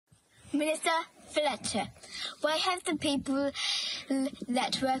Minister Fletcher, why have the people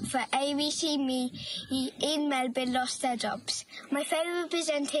that work for ABC Me in Melbourne lost their jobs? My fellow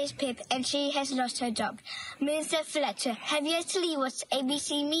presenter is Pip and she has lost her job. Minister Fletcher, have you actually watched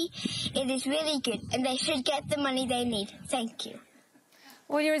ABC Me? It is really good and they should get the money they need. Thank you.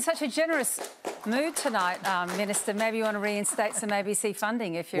 Well, you're in such a generous mood tonight, Minister. Maybe you want to reinstate some ABC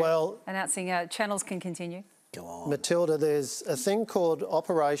funding if you're announcing channels can continue. Go on. Matilda, there's a thing called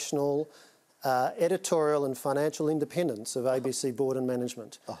operational, editorial and financial independence of ABC board and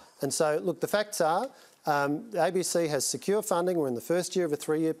management. And so, look, the facts are the ABC has secure funding. We're in the first year of a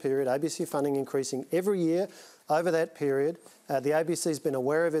 3-year period. ABC funding increasing every year over that period. The ABC's been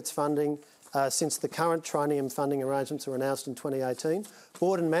aware of its funding since the current triennium funding arrangements were announced in 2018.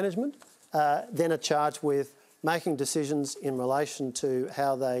 Board and management then are charged with making decisions in relation to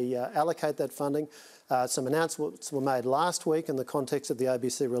how they allocate that funding. Some announcements were made last week in the context of the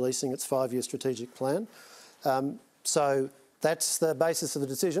ABC releasing its 5-year strategic plan. So that's the basis of the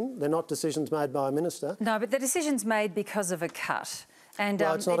decision. They're not decisions made by a minister. No, but the decision's made because of a cut. And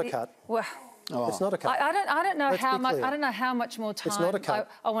well, it's not a cut. Well, it's not a cut. I don't know how much. I don't know how much more time it's not a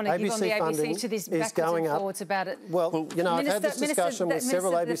cut. I want to give on the ABC to this backwards and forwards about it. Well, you know, I've had this discussion with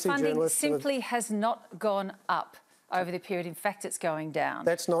several ABC journalists. The funding simply has not gone up over the period. In fact, it's going down.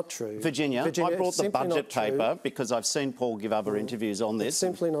 That's not true. Virginia, I brought the budget paper because I've seen Paul give other interviews on this. It's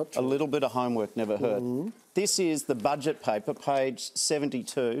simply not true. A little bit of homework never hurt. This is the budget paper, page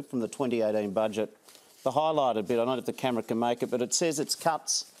 72 from the 2018 budget. The highlighted bit, I don't know if the camera can make it, but it says it's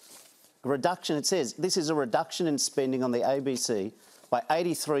cuts. Reduction, it says, this is a reduction in spending on the ABC by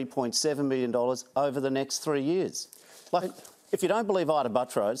 $83.7 million over the next 3 years. Like, if you don't believe Ida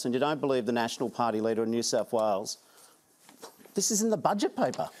Buttrose and you don't believe the National Party leader in New South Wales, this is in the budget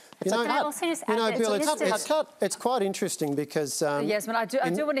paper. It's a cut. Bill, it's quite interesting because... Yasmin, I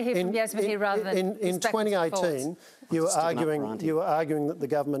do want to hear from Yasmin here rather than... In 2018, you were arguing that the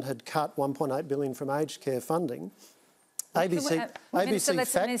government had cut $1.8 billion from aged care funding. ABC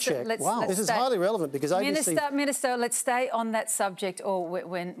fact-check. Wow. This is highly relevant because ABC... Minister, let's stay on that subject, or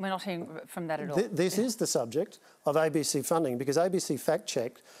we're not hearing from that at all. This is the subject of ABC funding because ABC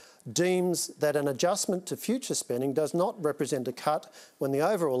fact-check deems that an adjustment to future spending does not represent a cut when the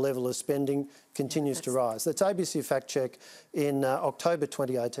overall level of spending continues to rise. That's ABC Fact Check in October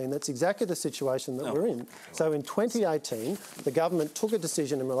 2018. That's exactly the situation that we're in. So in 2018, the government took a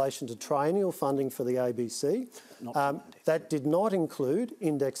decision in relation to triennial funding for the ABC. That did not include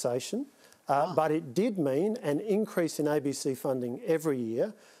indexation, but it did mean an increase in ABC funding every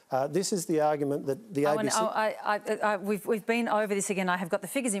year. This is the argument that the ABC... We've been over this again. I have got the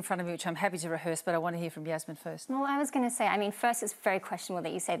figures in front of me, which I'm happy to rehearse, but I want to hear from Yasmin first. Well, I was going to say, I mean, first, it's very questionable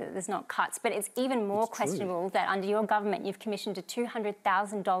that you say that there's not cuts, but it's even more questionable that under your government you've commissioned a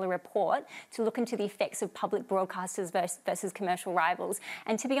 $200,000 report to look into the effects of public broadcasters versus commercial rivals.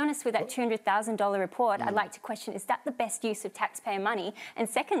 And to be honest, with that $200,000 report, I'd like to question, is that the best use of taxpayer money? And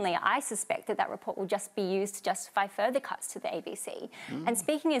secondly, I suspect that that report will just be used to justify further cuts to the ABC. And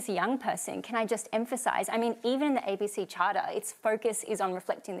speaking as a young person, can I just emphasise, I mean, even in the ABC Charter, its focus is on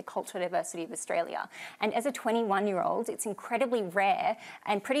reflecting the cultural diversity of Australia. And as a 21-year-old, it's incredibly rare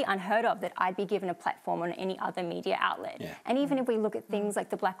and pretty unheard of that I'd be given a platform on any other media outlet. And even if we look at things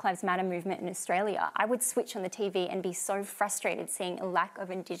like the Black Lives Matter movement in Australia, I would switch on the TV and be so frustrated seeing a lack of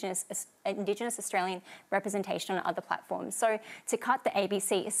Indigenous Australian representation on other platforms. So to cut the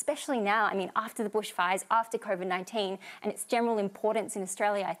ABC, especially now, I mean, after the bushfires, after COVID-19, and its general importance in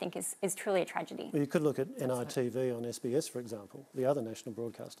Australia, I think is truly a tragedy. Well, you could look at NITV on SBS, for example, the other national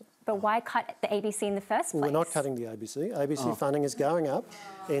broadcaster. But why cut the ABC in the first place? Well, we're not cutting the ABC. ABC funding is going up.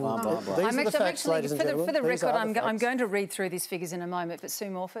 These are the facts, ladies and gentlemen. For the record, I'm going to read through these figures in a moment, but Sue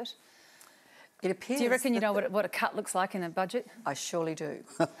Morphet, it appears... Do you reckon you know what a cut looks like in a budget? I surely do.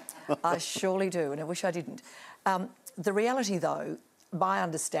 I surely do, and I wish I didn't. The reality, though, my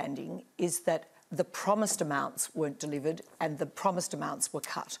understanding is that the promised amounts weren't delivered and the promised amounts were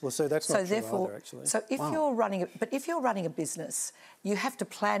cut. Well, so that's not true either, actually. So if you're running a business, you have to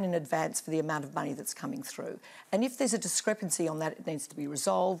plan in advance for the amount of money that's coming through. And if there's a discrepancy on that, it needs to be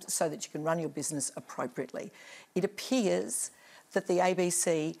resolved so that you can run your business appropriately. It appears that the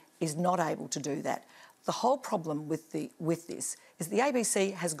ABC is not able to do that. The whole problem with this is the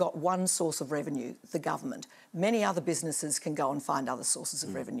ABC has got one source of revenue, the government. Many other businesses can go and find other sources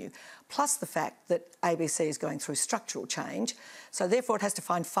of revenue, plus the fact that ABC is going through structural change, so therefore it has to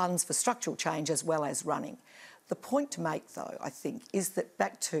find funds for structural change as well as running. The point to make, though, I think, is that,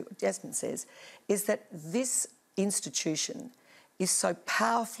 back to what Yasmin says, is that this institution is so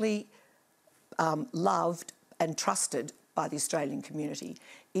powerfully loved and trusted by the Australian community.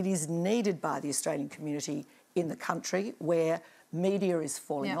 It is needed by the Australian community in the country where media is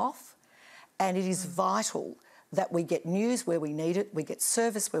falling off, and it is vital that we get news where we need it, we get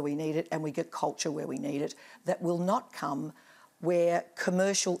service where we need it, and we get culture where we need it, that will not come where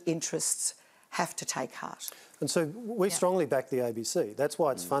commercial interests have to take heart. And so we strongly back the ABC. That's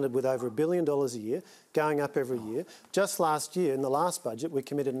why it's funded with over $1 billion a year, going up every year. Just last year, in the last budget, we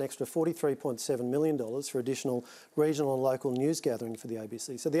committed an extra $43.7 million for additional regional and local news gathering for the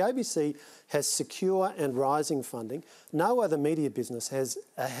ABC. So the ABC has secure and rising funding. No other media business has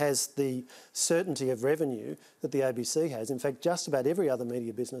the certainty of revenue that the ABC has. In fact, just about every other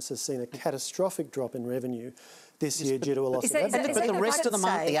media business has seen a catastrophic drop in revenue this year due to a loss of advertising. But the rest of them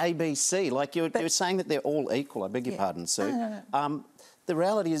aren't the ABC. Like you're saying that they're all equal. I beg your pardon, Sue. No. The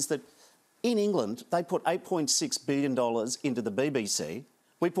reality is that in England, they put $8.6 billion into the BBC.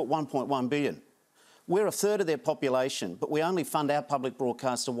 We put $1.1 billion. We're a third of their population, but we only fund our public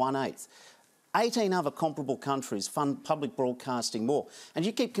broadcaster 1/8. 18 other comparable countries fund public broadcasting more. And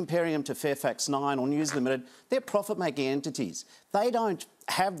you keep comparing them to Fairfax 9 or News Limited. They're profit-making entities. They don't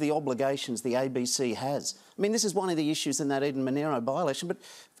have the obligations the ABC has. I mean, this is one of the issues in that Eden Monero by-election, but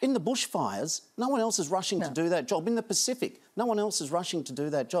in the bushfires, no one else is rushing to do that job. In the Pacific, no one else is rushing to do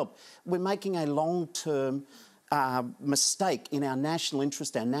that job. We're making a long-term mistake in our national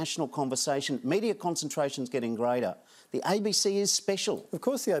interest, our national conversation. Media concentration's getting greater. The ABC is special. Of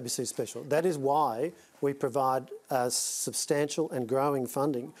course the ABC is special. That is why we provide substantial and growing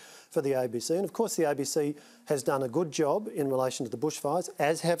funding for the ABC. And of course the ABC has done a good job in relation to the bushfires,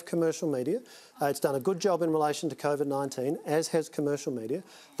 as have commercial media. It's done a good job in relation to COVID-19, as has commercial media.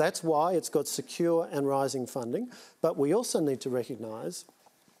 That's why it's got secure and rising funding. But we also need to recognise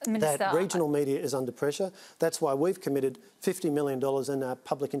that regional media is under pressure. That's why we've committed $50 million in our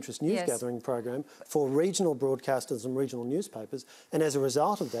public interest news gathering program for regional broadcasters and regional newspapers. And as a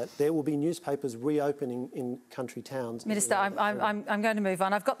result of that, there will be newspapers reopening in country towns. Minister, I'm going to move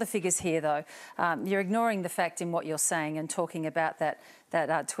on. I've got the figures here, though. You're ignoring the fact in what you're saying and talking about that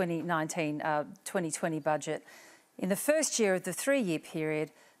 2019-2020 budget. In the first year of the 3-year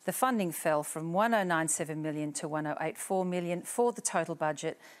period, the funding fell from $1097 million to $1084 million for the total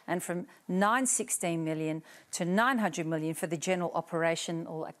budget, and from $916 million to $900 million for the general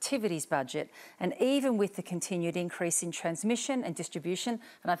operational activities budget. And even with the continued increase in transmission and distribution,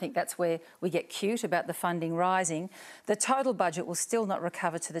 and I think that's where we get cute about the funding rising, the total budget will still not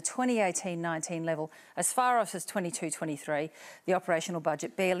recover to the 2018-19 level. As far off as 22-23, the operational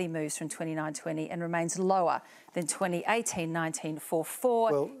budget barely moves from 29-20 and remains lower than 2018-19 for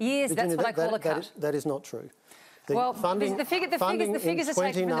 4 years. That's what I call a cut. That is not true. The figures are taken from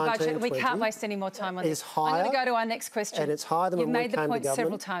the budget, and we can't waste any more time on this. I'm going to go to our next question. And it's higher than You've when we made the came to point government.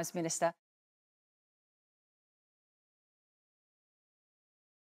 several times, Minister.